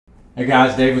Hey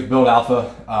guys, Dave with Build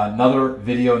Alpha. Another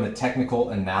video in the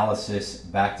technical analysis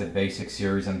back to basics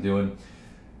series I'm doing.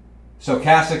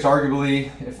 Stochastics,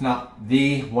 arguably, if not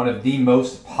one of the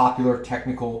most popular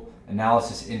technical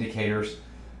analysis indicators.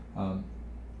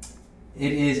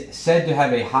 It is said to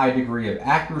have a high degree of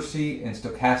accuracy, and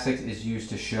stochastics is used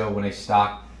to show when a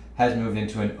stock has moved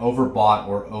into an overbought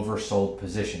or oversold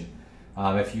position.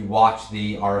 If you watched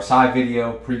the RSI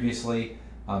video previously,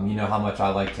 you know how much I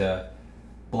like to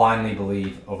blindly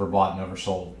believe overbought and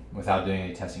oversold without doing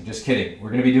any testing. Just kidding.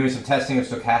 We're going to be doing some testing of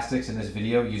stochastics in this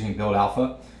video using Build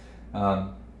Alpha.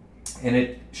 And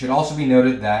it should also be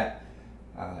noted that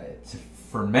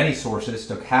for many sources,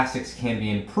 stochastics can be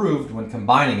improved when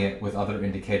combining it with other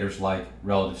indicators like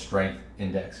relative strength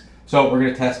index. So we're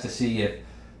going to test to see if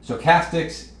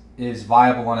stochastics is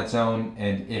viable on its own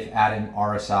and if adding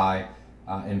RSI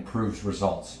improves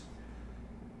results.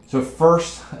 So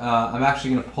first, I'm actually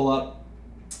going to pull up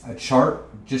a chart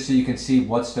just so you can see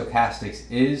what stochastics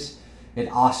is. It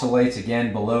oscillates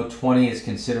again below 20 is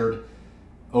considered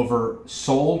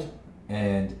oversold,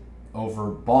 and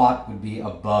overbought would be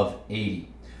above 80.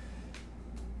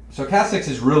 Stochastics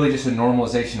is really just a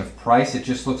normalization of price. It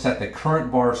just looks at the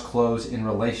current bar's close in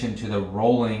relation to the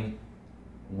rolling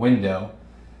window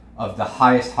of the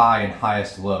highest high and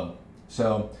highest low.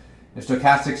 So if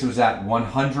stochastics was at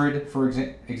 100, for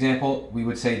example, we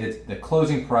would say that the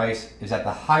closing price is at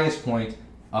the highest point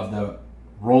of the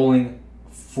rolling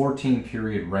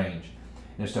 14-period range.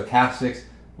 And if stochastics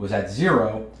was at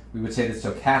 0, we would say that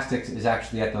stochastics is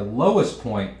actually at the lowest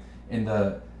point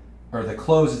the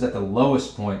close is at the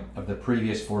lowest point of the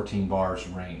previous 14 bars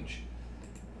range.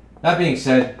 That being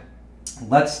said,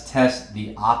 let's test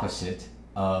the opposite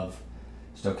of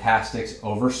stochastics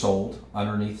oversold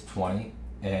underneath 20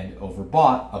 and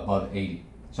overbought above 80.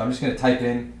 So I'm just going to type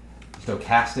in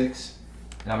stochastics,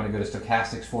 and I'm going to go to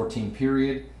stochastics 14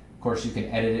 period. Of course, you can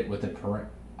edit it with the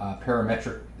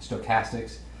parametric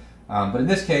stochastics. But in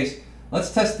this case,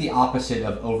 let's test the opposite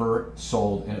of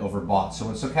oversold and overbought. So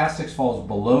when stochastics falls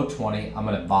below 20, I'm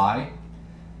going to buy.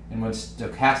 And when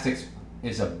stochastics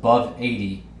is above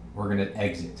 80, we're going to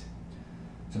exit.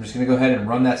 So I'm just going to go ahead and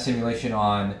run that simulation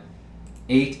on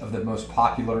 8 of the most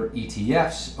popular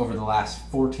ETFs over the last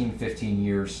 15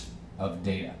 years of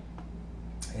data.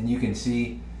 And you can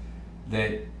see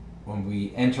that when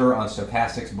we enter on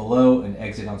stochastics below and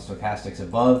exit on stochastics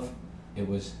above, it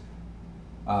was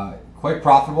quite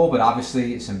profitable, but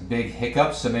obviously some big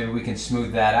hiccups. So maybe we can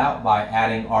smooth that out by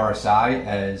adding RSI,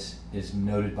 as is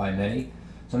noted by many.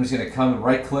 So I'm just going to come and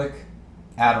right click,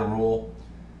 add a rule,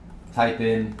 type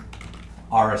in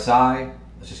RSI.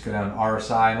 Let's just go down to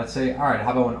RSI and let's say, all right,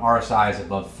 how about when RSI is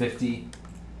above 50?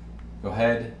 Go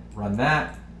ahead, run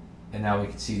that, and now we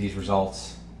can see these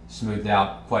results smoothed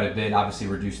out quite a bit. Obviously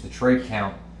reduce the trade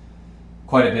count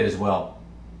quite a bit as well.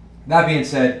 That being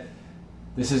said,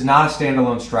 this is not a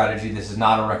standalone strategy. This is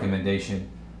not a recommendation.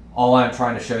 All I'm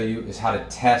trying to show you is how to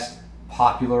test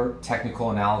popular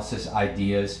technical analysis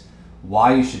ideas,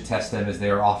 why you should test them, as they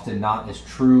are often not as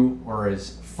true or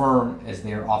as firm as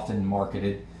they are often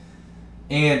marketed,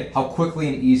 and how quickly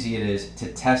and easy it is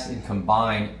to test and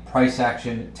combine price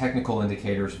action, technical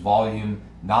indicators, volume,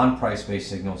 non-price based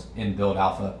signals in Build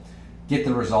Alpha. Get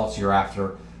the results you're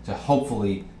after to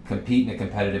hopefully compete in a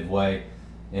competitive way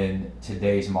in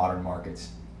today's modern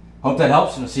markets. Hope that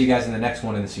helps, and I'll see you guys in the next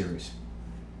one in the series.